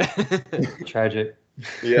guess. Yeah. Tragic.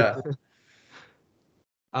 Yeah.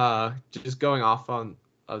 Just going off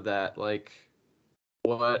of that, like,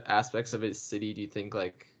 what aspects of its city do you think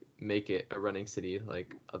like make it a running city,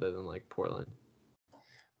 like other than like Portland?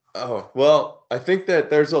 Oh, well, I think that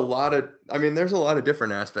there's a lot of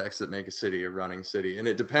different aspects that make a city a running city. And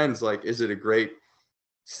it depends, like, is it a great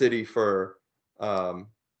city for um,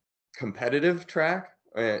 competitive track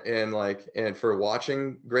and for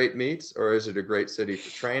watching great meets, or is it a great city for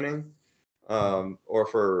training, or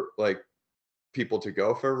for like people to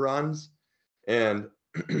go for runs? And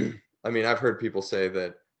I mean, I've heard people say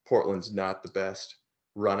that Portland's not the best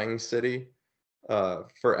running city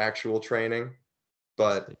for actual training,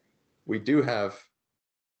 but we do have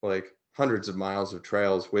like hundreds of miles of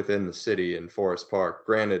trails within the city in Forest Park.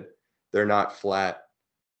 Granted, they're not flat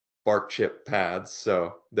bark chip paths,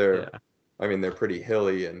 so they're pretty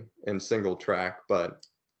hilly and single track, but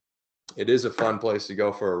it is a fun place to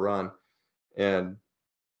go for a run. And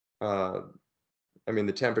uh,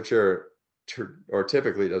 the temperature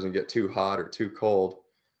typically doesn't get too hot or too cold.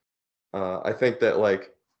 I think that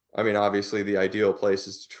obviously the ideal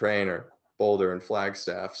places to train are Boulder and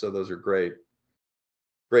Flagstaff, so those are great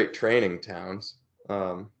training towns.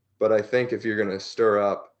 But I think if you're going to stir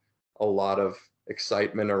up a lot of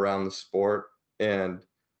excitement around the sport and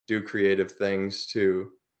do creative things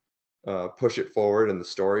to push it forward in the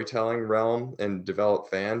storytelling realm and develop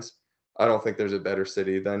fans, I don't think there's a better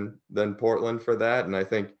city than Portland for that. And I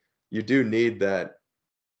think you do need that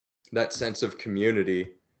sense of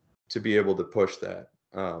community to be able to push that,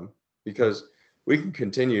 because we can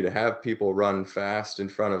continue to have people run fast in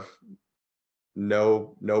front of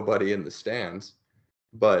nobody in the stands,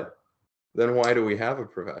 but then why do we have a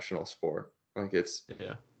professional sport? Like it's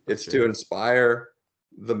to inspire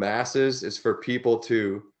the masses. It's for people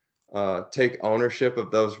to take ownership of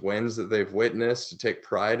those wins that they've witnessed, to take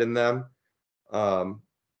pride in them.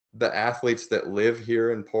 The athletes that live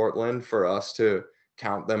here in Portland, for us to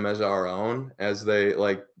count them as our own as they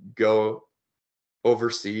like go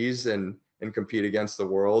overseas and compete against the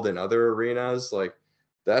world in other arenas. Like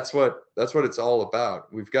that's what it's all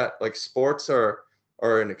about. We've got like sports are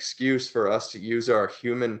an excuse for us to use our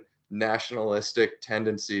human nationalistic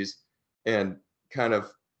tendencies and kind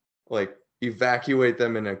of like evacuate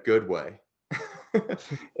them in a good way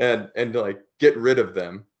and like get rid of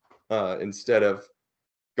them instead of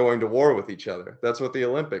going to war with each other. That's what the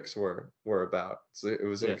Olympics were about. So it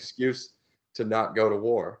was an excuse to not go to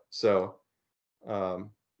war. So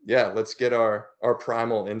let's get our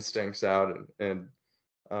primal instincts out and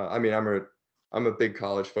I'm a big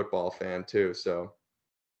college football fan too, so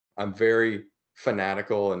I'm very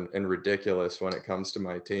fanatical and ridiculous when it comes to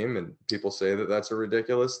my team, and people say that that's a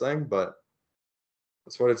ridiculous thing, but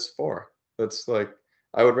that's what it's for. That's like,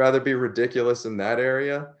 I would rather be ridiculous in that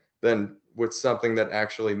area than with something that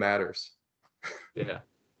actually matters. Yeah.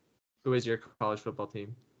 Who is your college football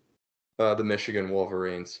team? The Michigan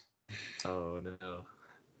Wolverines. Oh no.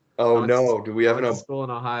 Oh no, do we have a school in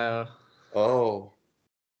Ohio? Oh.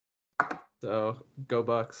 So go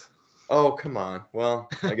Bucks. Oh, come on. Well,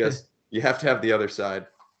 I guess you have to have the other side.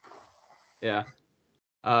 Yeah.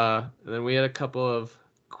 And then we had a couple of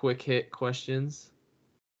quick hit questions.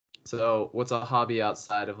 So what's a hobby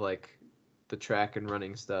outside of like the track and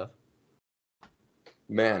running stuff?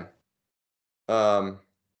 Man. Well,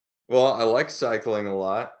 I like cycling a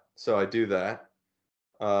lot, so I do that.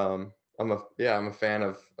 I'm a fan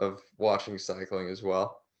of watching cycling as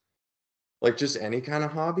well. Like just any kind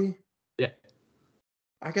of hobby. Yeah.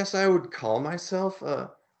 I guess I would call myself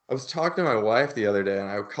I was talking to my wife the other day, and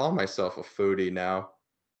I would call myself a foodie now.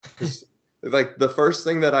 Because like the first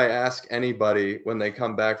thing that I ask anybody when they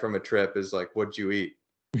come back from a trip is like, what'd you eat?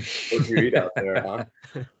 What'd you eat out there, huh?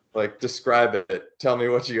 Like describe it. Tell me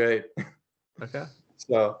what you ate. Okay.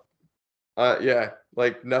 So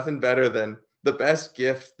like nothing better than the best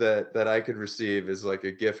gift that I could receive is like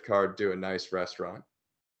a gift card to a nice restaurant.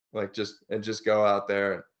 Like just go out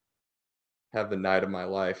there and have the night of my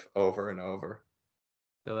life over and over.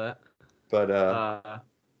 Feel that? But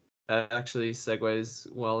that actually segues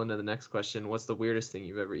well into the next question. What's the weirdest thing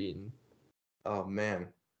you've ever eaten? oh man.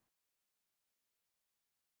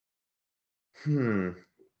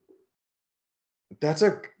 That's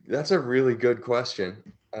a really good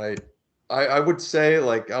question. I would say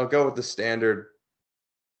like I'll go with the standard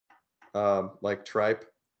like tripe.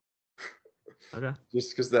 Okay.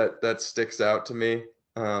 Just because that sticks out to me.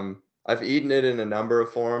 I've eaten it in a number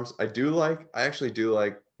of forms. I actually do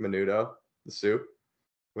like menudo, the soup,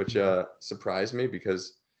 which surprised me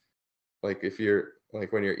because like if you're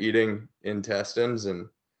like when you're eating intestines and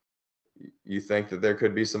you think that there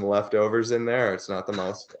could be some leftovers in there, it's not the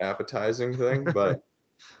most appetizing thing, but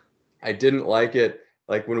I didn't like it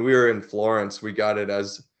Like when we were in Florence, we got it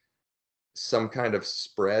as some kind of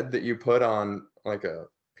spread that you put on like a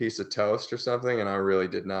piece of toast or something, and I really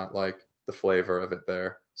did not like the flavor of it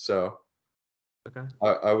there. So Okay.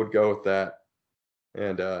 I would go with that,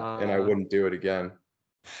 and I wouldn't do it again.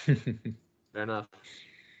 Fair enough.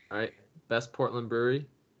 All right. Best Portland brewery.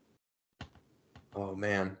 Oh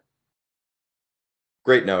man,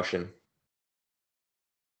 great notion.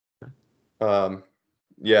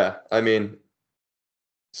 Yeah, I mean,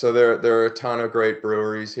 so there are a ton of great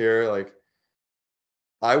breweries here. Like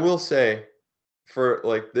I will say, for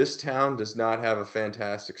like this town does not have a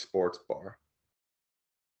fantastic sports bar,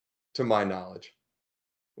 to my knowledge.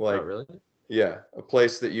 Oh, Like, really? yeah, a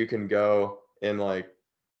place that you can go and like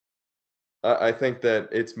I think that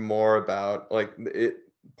it's more about like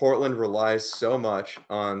Portland relies so much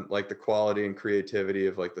on like the quality and creativity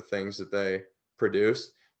of like the things that they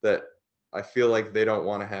produce that I feel like they don't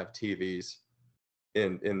want to have TVs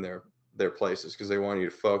in their places because they want you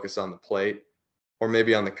to focus on the plate or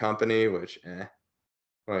maybe on the company, which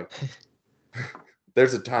like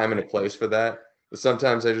there's a time and a place for that. But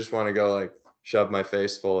sometimes I just want to go like shove my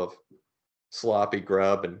face full of sloppy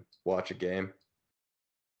grub and watch a game.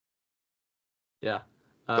 Yeah.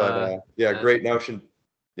 But yeah, and Great Notion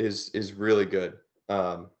is really good.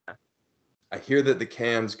 I hear that the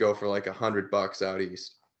cans go for like $100 out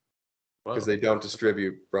east because whoa, they don't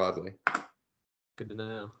distribute broadly. good to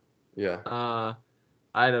know. Yeah.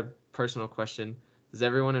 I had a personal question. Does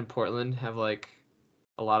everyone in Portland have like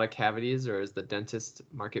a lot of cavities, or is the dentist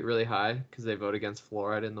market really high because they vote against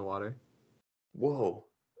fluoride in the water? Whoa.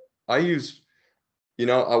 I use,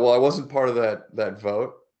 well, I wasn't part of that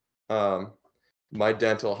vote. My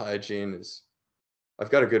dental hygiene is,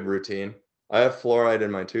 I've got a good routine. I have fluoride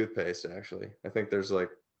in my toothpaste, actually. I think there's like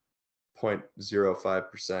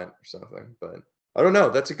 0.05% or something, but I don't know.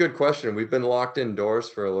 That's a good question. We've been locked indoors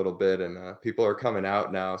for a little bit and people are coming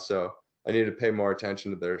out now, so I need to pay more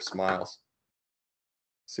attention to their smiles.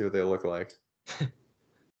 See what they look like. All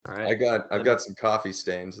right. I've got some coffee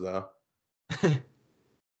stains though. And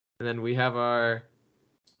then we have our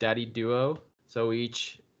daddy duo. So we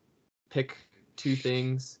each pick two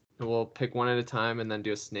things and we'll pick one at a time and then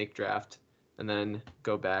do a snake draft and then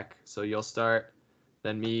go back. So you'll start,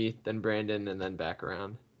 then me, then Brandon, and then back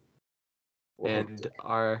around. And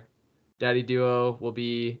our daddy duo will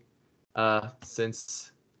be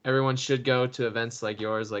since everyone should go to events like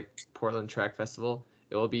yours, like Portland Track Festival,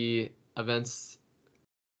 it will be events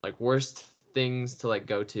like worst things to like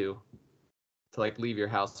go to like leave your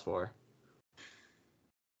house for.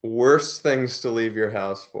 Worst things to leave your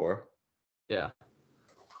house for. Yeah.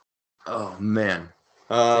 Oh man.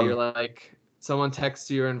 So you're like someone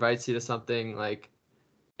texts you or invites you to something like,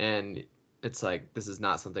 and it's like this is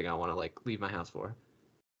not something I want to like leave my house for.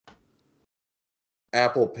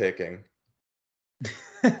 Apple picking.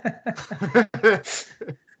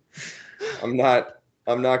 I'm not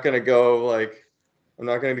gonna go like I'm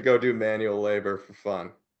not gonna go do manual labor for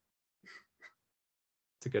fun.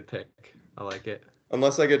 It's a good pick. I like it.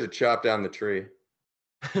 Unless I get to chop down the tree.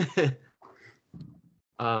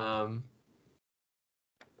 I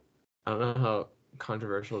don't know how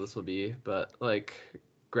controversial this will be, but like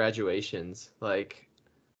graduations, like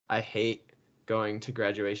I hate going to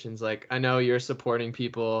graduations. Like I know you're supporting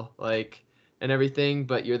people like and everything,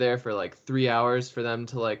 but you're there for like 3 hours for them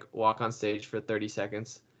to like walk on stage for 30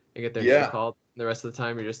 seconds and get their name called. The rest of the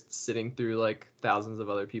time you're just sitting through like thousands of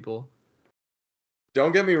other people.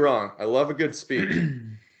 Don't get me wrong, I love a good speech.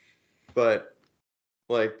 But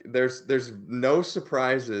like there's no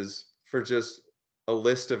surprises for just a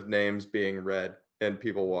list of names being read and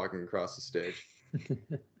people walking across the stage.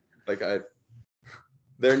 Like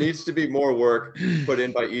there needs to be more work put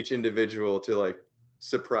in by each individual to like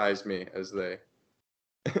surprise me as they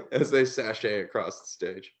sashay across the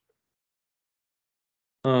stage.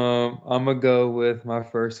 I'm gonna go with my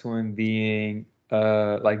first one being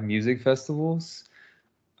like music festivals.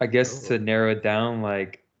 I guess to narrow it down,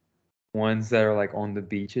 like ones that are like on the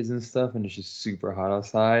beaches and stuff and it's just super hot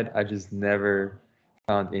outside. I just never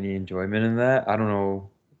found any enjoyment in that. I don't know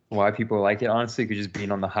why people like it, honestly, because just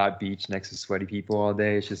being on the hot beach next to sweaty people all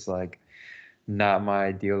day, it's just like not my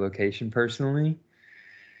ideal location personally.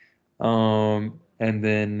 And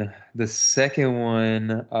then the second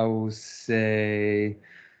one, I will say,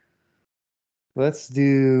 let's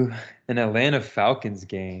do an Atlanta Falcons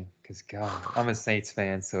game. Because, God, I'm a Saints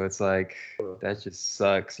fan, so it's like, that just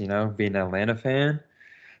sucks, being an Atlanta fan.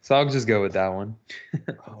 So I'll just go with that one.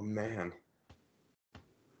 Oh, man.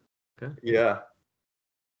 Okay. Yeah.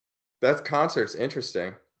 That concert's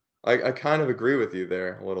interesting. I kind of agree with you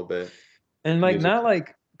there a little bit. And like Music. not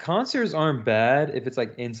like concerts aren't bad if it's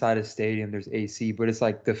like inside a stadium, there's AC, but it's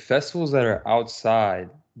like the festivals that are outside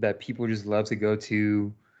that people just love to go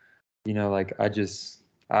to, like I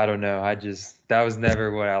don't know. That was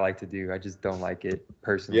never what I like to do. I just don't like it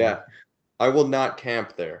personally. Yeah, I will not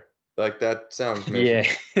camp there. Like that sounds miserable.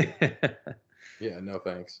 Yeah. Yeah, no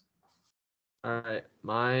thanks. All right,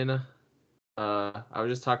 mine. I was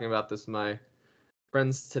just talking about this with my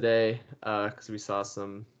friends today because we saw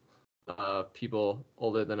some people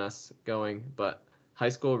older than us going, but high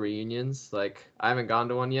school reunions, like I haven't gone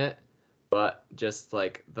to one yet, but just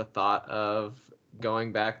like the thought of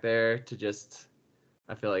going back there to just,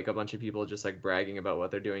 I feel like a bunch of people just like bragging about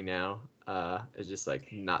what they're doing now is just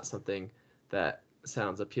like not something that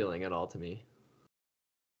sounds appealing at all to me.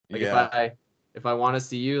 Like Yeah. if I want to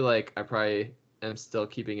see you, like I probably am still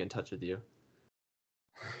keeping in touch with you.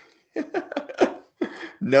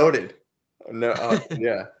 Noted. No,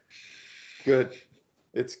 yeah. Good.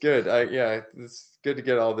 It's good. It's good to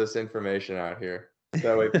get all this information out here.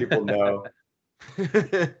 That way people know.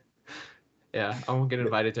 Yeah, I won't get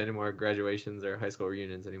invited to any more graduations or high school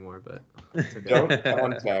reunions anymore, but it's okay. Don't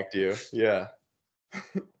contact you. Yeah.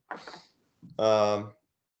 Oh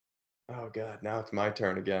God, now it's my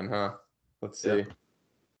turn again, huh? Let's see. Yep.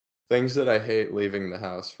 Things that I hate leaving the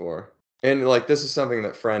house for. And like this is something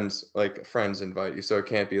that friends invite you, so it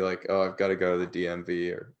can't be like, oh, I've got to go to the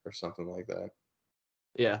DMV or something like that.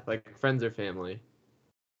 Yeah, like friends or family.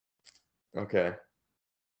 Okay.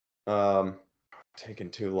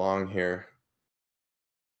 Taking too long here.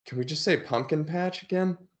 Can we just say pumpkin patch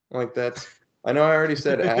again? Like that's I know I already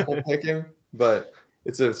said apple picking, but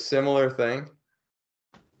it's a similar thing.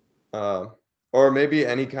 Or maybe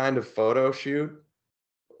any kind of photo shoot.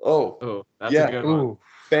 Oh, Oh, that's a yeah, good one. Ooh.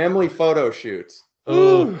 family photo shoots.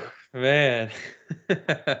 Ooh, man.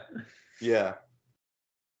 Yeah.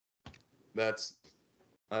 That's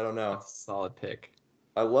I don't know. That's a solid pick.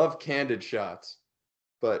 I love candid shots,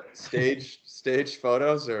 but staged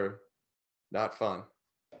photos are not fun.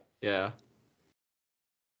 Yeah.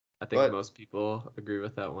 I think But most people agree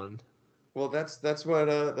with that one. well, that's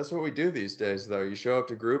what we do these days, though. You show up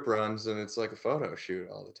to group runs and it's like a photo shoot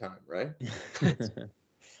all the time, right?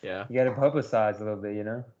 Yeah. You got to publicize a little bit,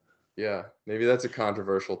 Yeah, maybe that's a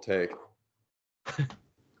controversial take. I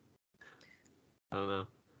don't know.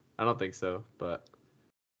 I don't think so, but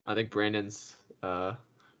I think Brandon's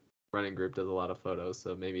running group does a lot of photos,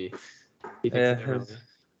 so maybe he thinks Yeah, differently.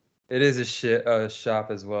 it is a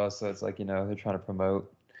shop as well, so it's like, they're trying to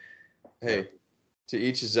promote. Hey, to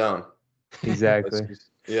each his own. Exactly.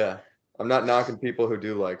 Yeah, I'm not knocking people who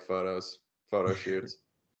do like photo shoots.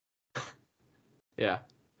 Yeah.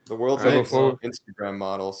 The world's All right, full well, of Instagram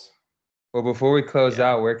models. Well, before we close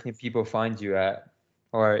Yeah. out, where can people find you at?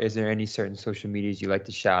 Or is there any certain social medias you like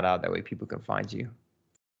to shout out? That way people can find you.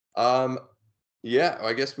 Yeah,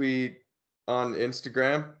 I guess we on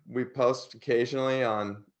Instagram we post occasionally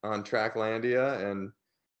on Tracklandia and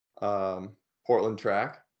Portland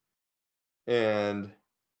Track, and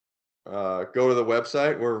go to the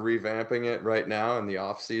website. We're revamping it right now in the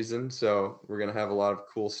off season, so we're gonna have a lot of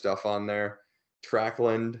cool stuff on there.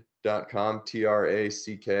 Trackland.com,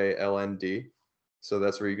 TRACKLND. So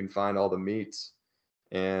that's where you can find all the meets,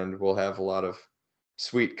 and we'll have a lot of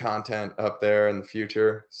sweet content up there in the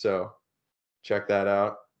future. So check that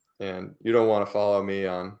out. And you don't want to follow me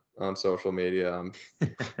on social media.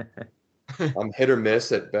 I'm hit or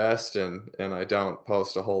miss at best, and I don't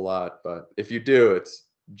post a whole lot. But if you do, it's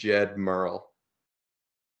Jed Merrill.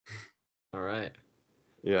 All right.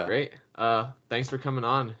 Yeah. Great. Thanks for coming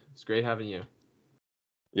on. It's great having you.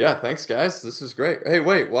 Yeah, thanks guys. This is great. Hey,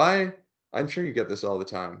 wait, why? I'm sure you get this all the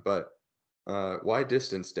time, but why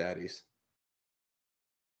distance daddies?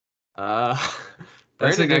 That's a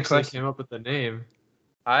Brandon good actually question. came up with the name.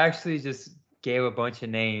 I actually just gave a bunch of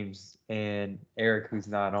names, and Eric, who's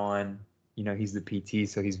not on, he's the PT,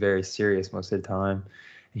 so he's very serious most of the time.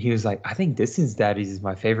 And he was like, I think Distance Daddies is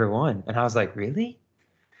my favorite one. And I was like, really?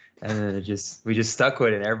 And then we just stuck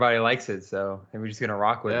with it. And everybody likes it, so we're just gonna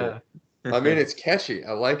rock with Yeah. it. I mean, it's catchy.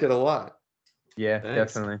 I like it a lot. Yeah,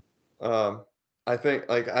 Thanks. definitely. I think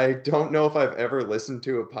like I don't know if I've ever listened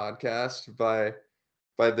to a podcast by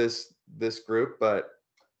this group, but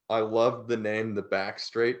I love the name the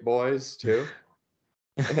Backstreet Boys too.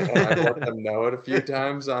 And I've let them know it a few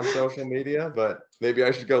times on social media, but maybe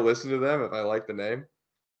I should go listen to them if I like the name.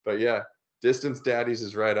 But yeah, Distance Daddies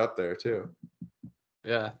is right up there too.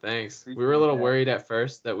 Yeah, thanks. We were a little worried at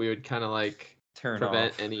first that we would kind of like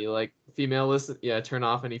prevent any like turn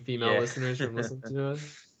off any female listeners from listening to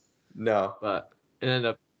us. No. But it ended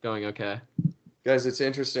up going okay. Guys, it's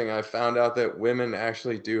interesting. I found out that women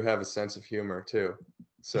actually do have a sense of humor too.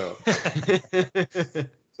 So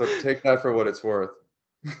take that for what it's worth.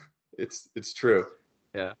 It's true.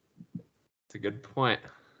 Yeah, it's a good point.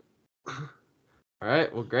 All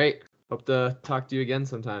right, well, great. Hope to talk to you again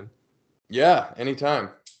sometime. Yeah, anytime.